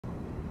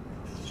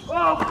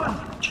Well,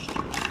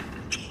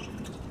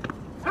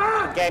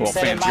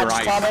 fans, your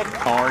eyes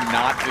are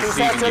not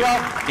deceiving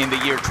you. In the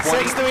year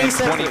 20 and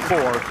 24,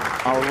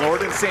 our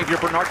Lord and Savior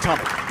Bernard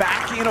Tomic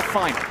back in a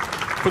final.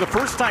 For the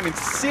first time in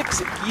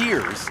 6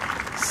 years,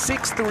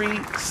 6-3,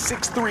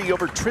 6-3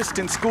 over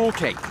Tristan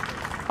Schoolcake.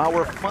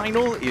 Our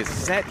final is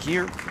set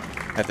here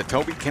at the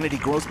Toby Kennedy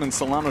Grossman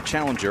Solano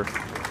Challenger.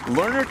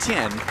 Lerner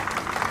Tien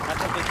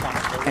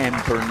and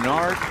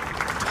Bernard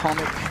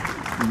Tomic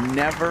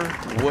never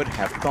would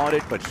have thought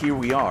it, but here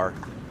we are.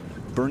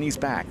 Bernie's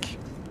back.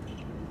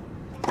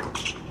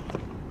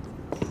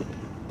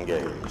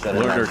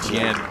 Lerner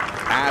Tien,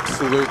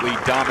 absolutely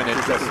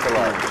dominant.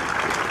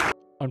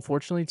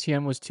 Unfortunately,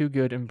 Tien was too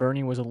good and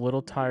Bernie was a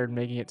little tired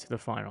making it to the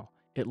final.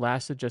 It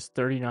lasted just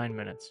 39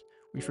 minutes.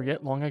 We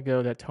forget long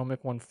ago that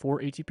Tomic won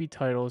 4 ATP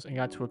titles and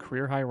got to a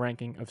career-high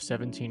ranking of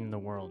 17 in the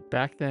world.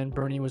 Back then,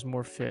 Bernie was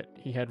more fit.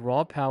 He had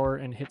raw power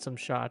and hit some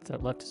shots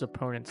that left his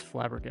opponents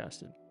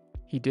flabbergasted.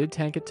 He did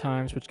tank at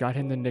times, which got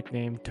him the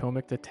nickname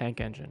Tomic the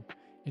Tank Engine.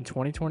 In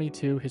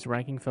 2022, his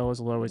ranking fell as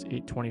low as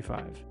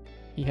 825.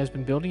 He has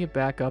been building it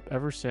back up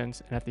ever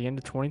since, and at the end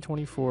of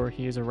 2024,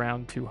 he is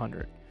around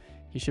 200.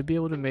 He should be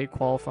able to make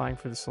qualifying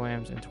for the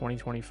Slams in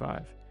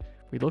 2025.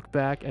 We look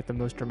back at the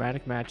most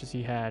dramatic matches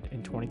he had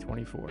in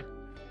 2024.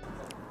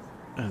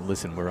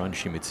 Listen, we're on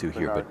Shimizu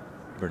here, but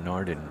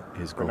Bernard and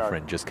his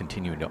girlfriend just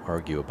continuing to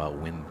argue about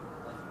when.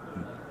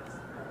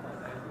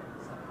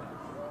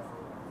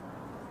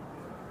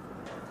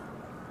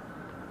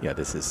 Yeah,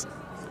 this is.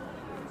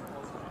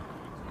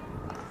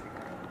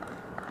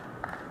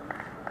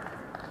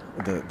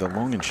 The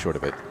long and short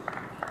of it.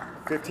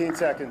 15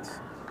 seconds.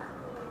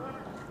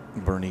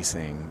 Bernie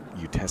saying,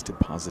 you tested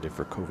positive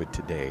for COVID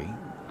today.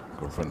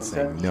 Girlfriend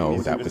saying,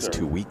 no, that was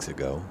 2 weeks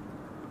ago.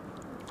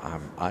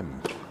 I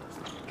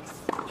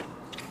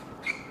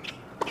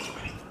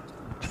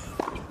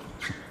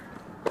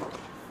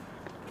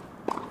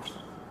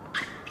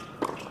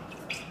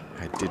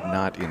did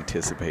not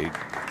anticipate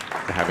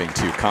having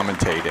to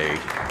commentate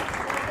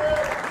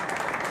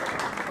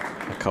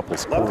a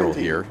couple's quarrel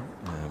here,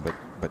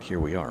 but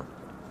here we are.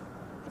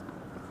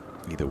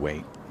 Either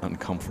way,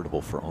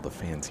 uncomfortable for all the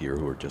fans here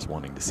who are just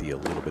wanting to see a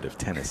little bit of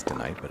tennis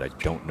tonight, but I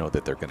don't know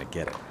that they're going to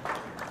get it.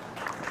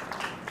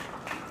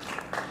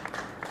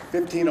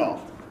 15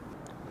 all.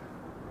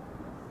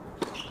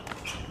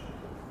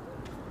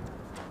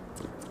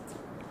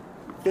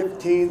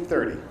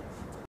 $15-30.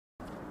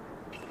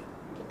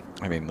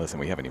 I mean, listen,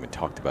 we haven't even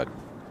talked about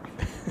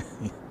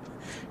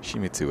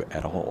Shimizu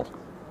at all.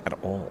 At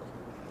all.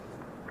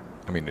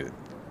 I mean,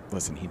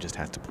 listen, he just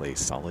has to play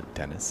solid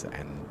tennis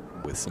and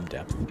with some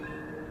depth.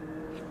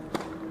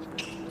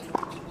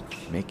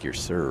 Make your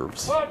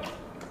serves.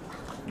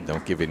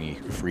 Don't give any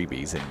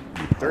freebies, and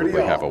you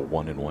probably have a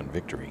 1-1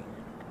 victory.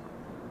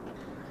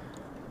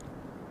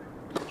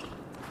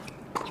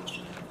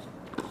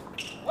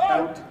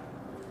 Out.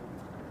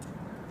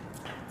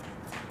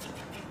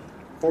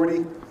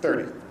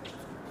 40-30.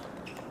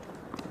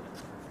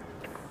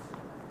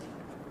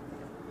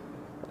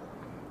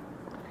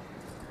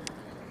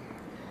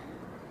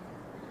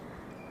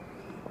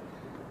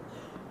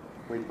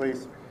 Wait,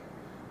 please.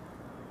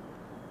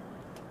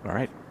 All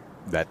right,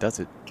 that does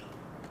it.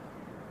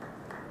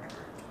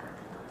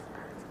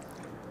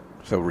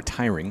 So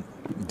retiring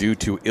due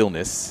to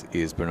illness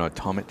is Bernard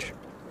Tomic.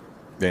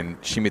 Then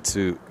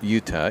Shimizu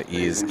Yuta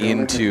is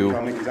into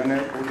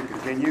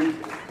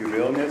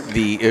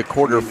the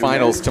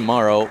quarterfinals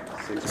tomorrow.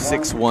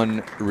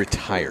 6-1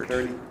 retired.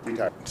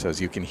 So as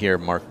you can hear,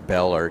 Mark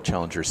Bell, our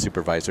challenger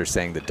supervisor,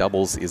 saying the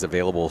doubles is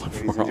available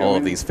for all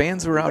of these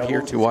fans who are out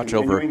here to watch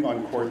over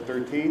on court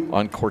 13.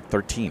 On court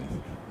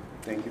 13.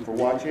 Thank you for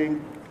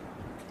watching.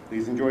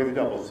 Please enjoy the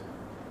doubles.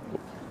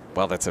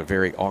 Well, that's a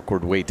very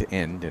awkward way to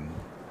end, and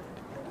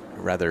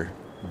rather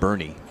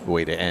Bernie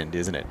way to end,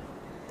 isn't it?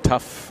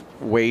 Tough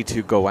way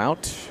to go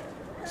out.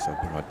 So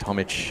Bernard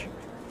Tomic,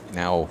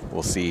 now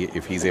we'll see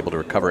if he's able to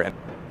recover it.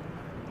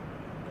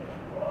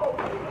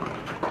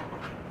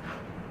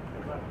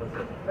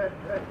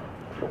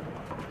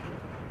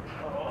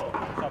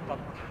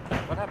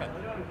 What happened?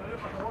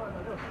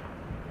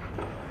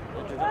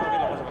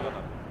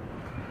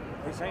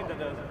 He's saying that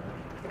there's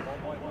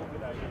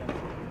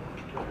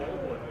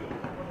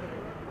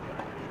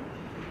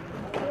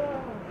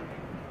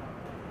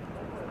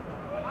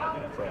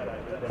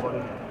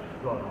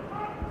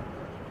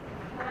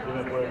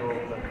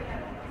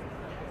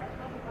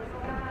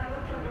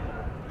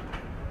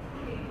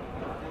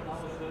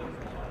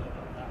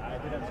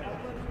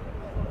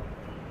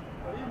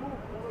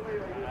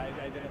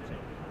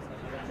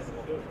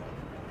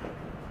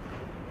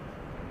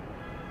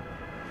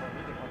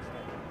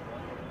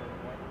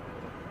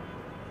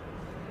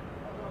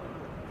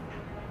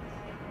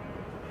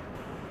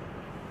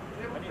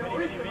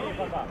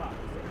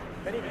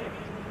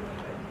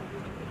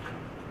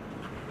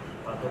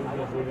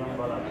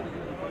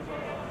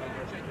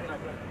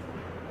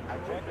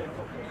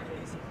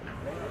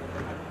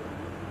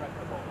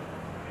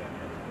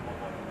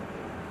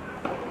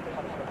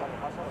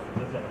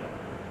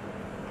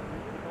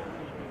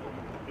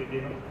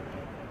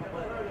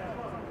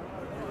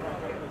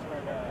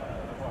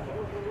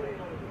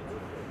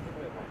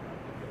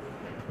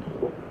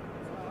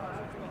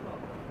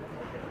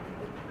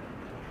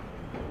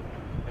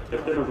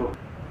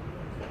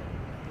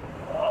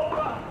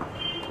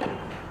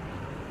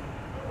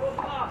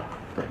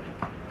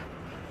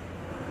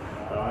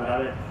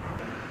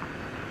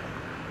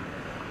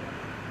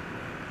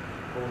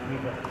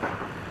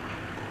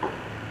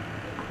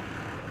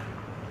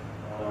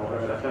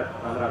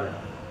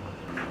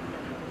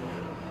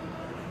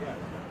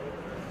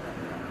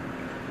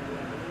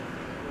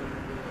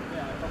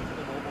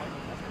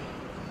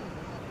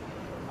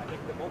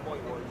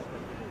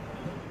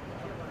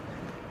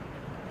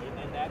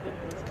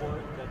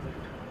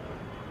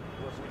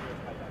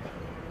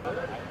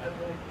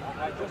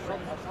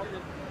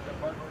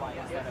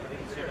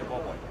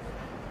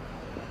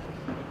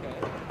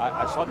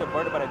I saw the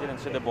bird, but I didn't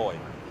see the boy.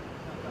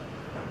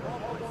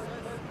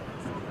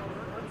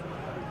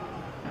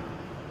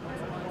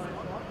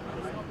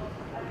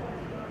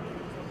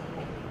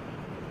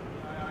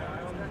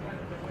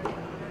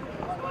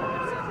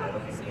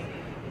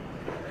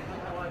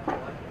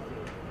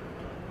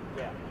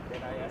 Yeah,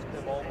 then I asked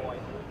the ball boy.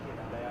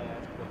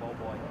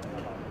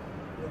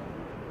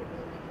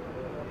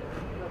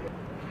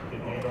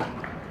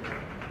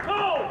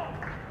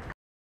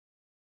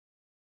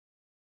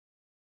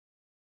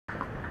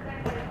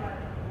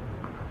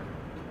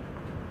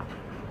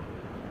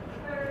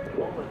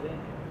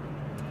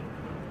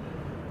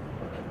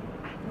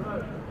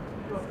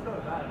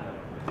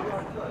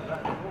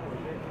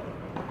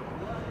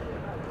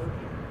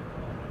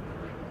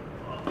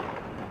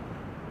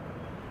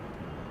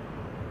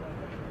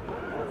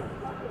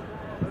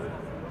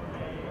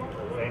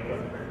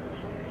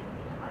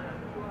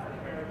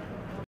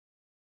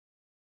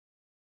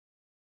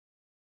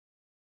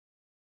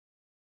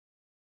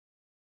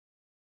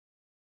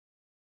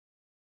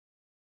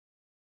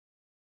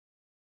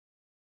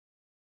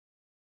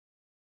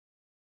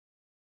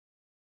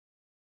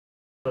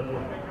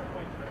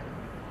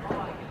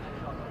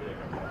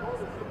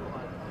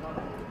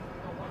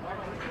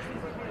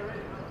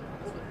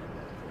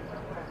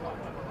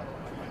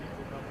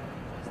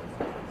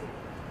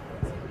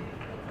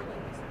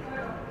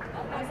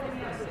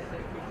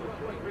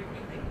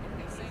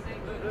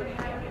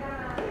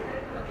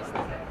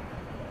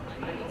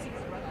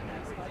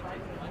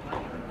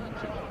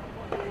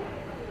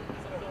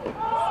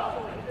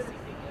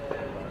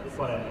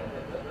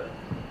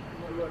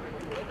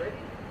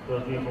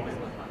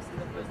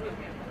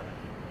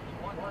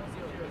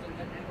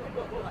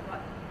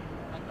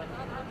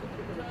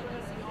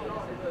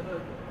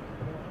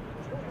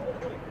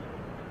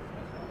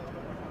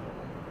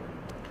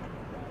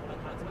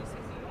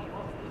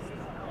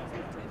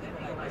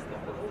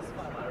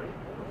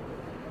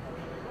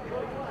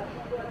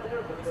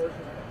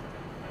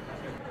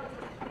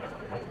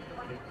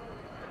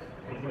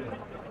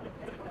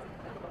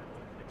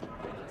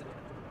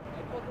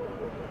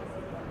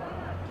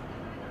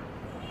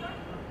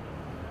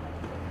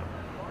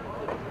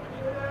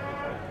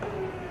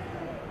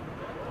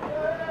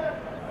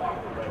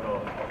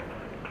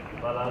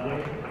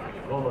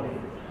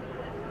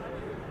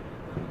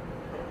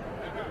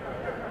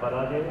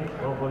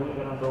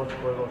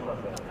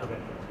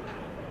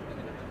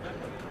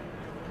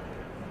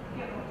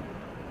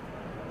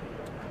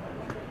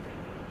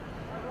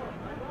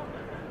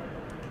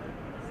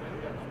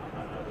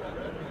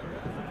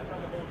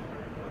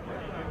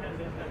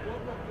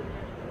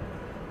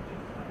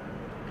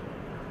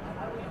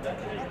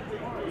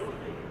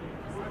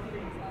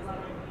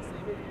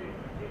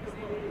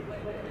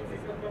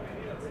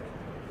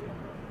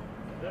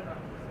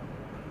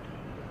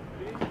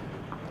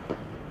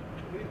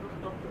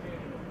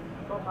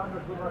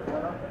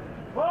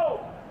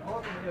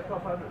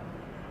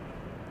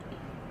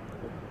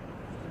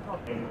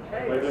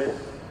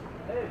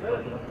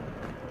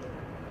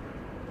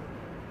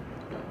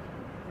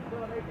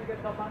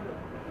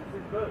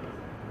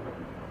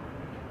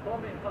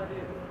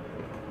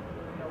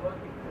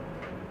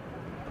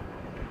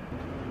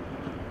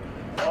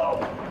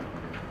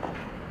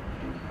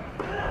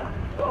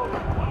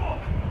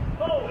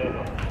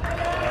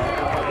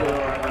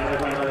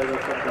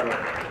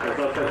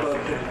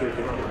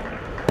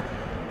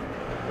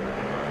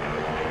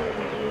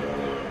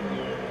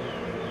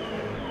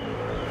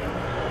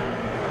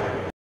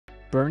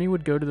 Bernie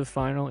would go to the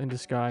final in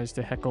disguise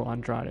to heckle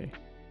Andrade.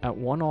 At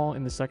 1-1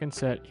 in the second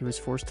set, he was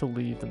forced to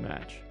leave the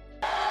match.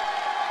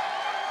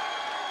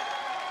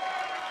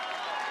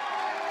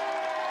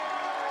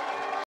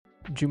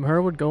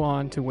 Jumhur would go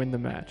on to win the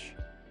match.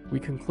 We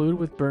conclude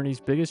with Bernie's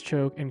biggest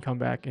choke and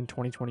comeback in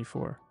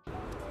 2024.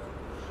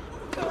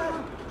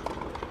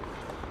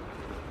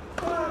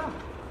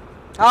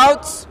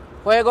 Outs.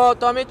 Juego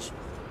Tomic.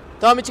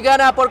 Tomic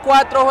gana por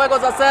 4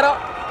 juegos a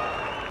 0.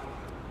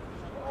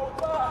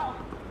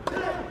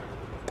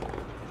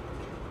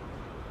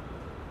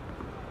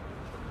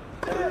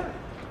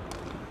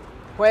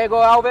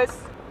 Juego Alves.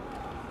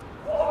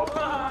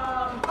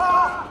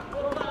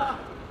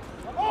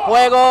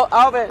 Juego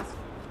Alves.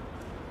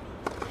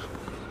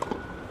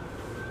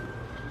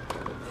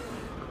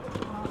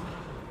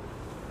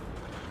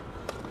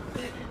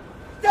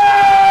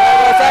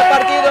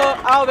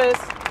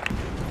 Alves.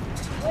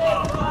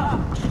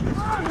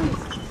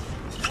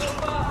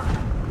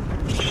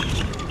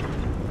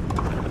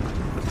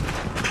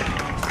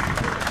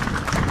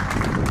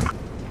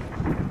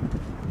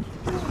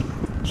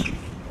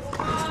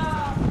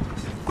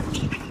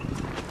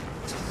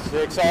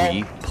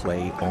 We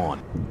play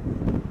on.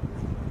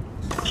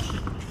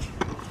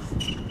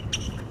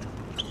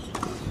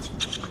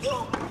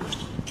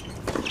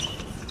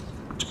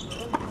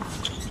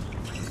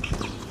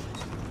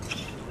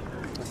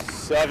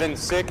 Seven,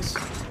 6,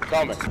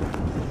 Tomic.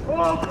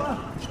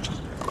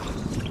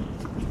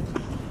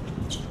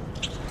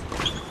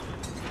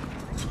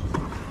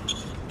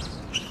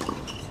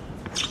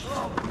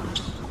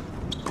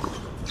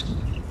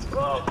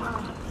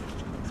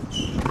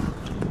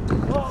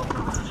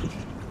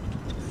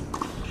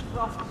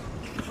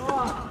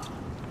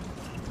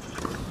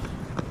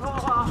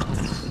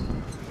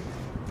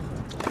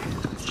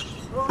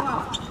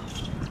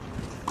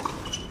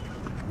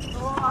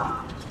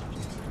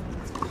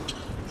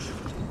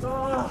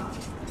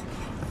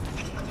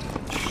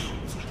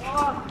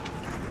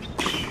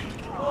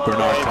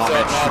 Bernard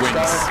Tomic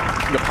wins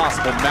the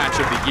possible match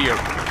of the year,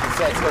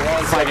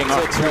 fighting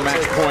off 2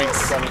 match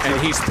points,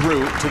 and he's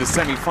through to the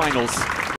semifinals.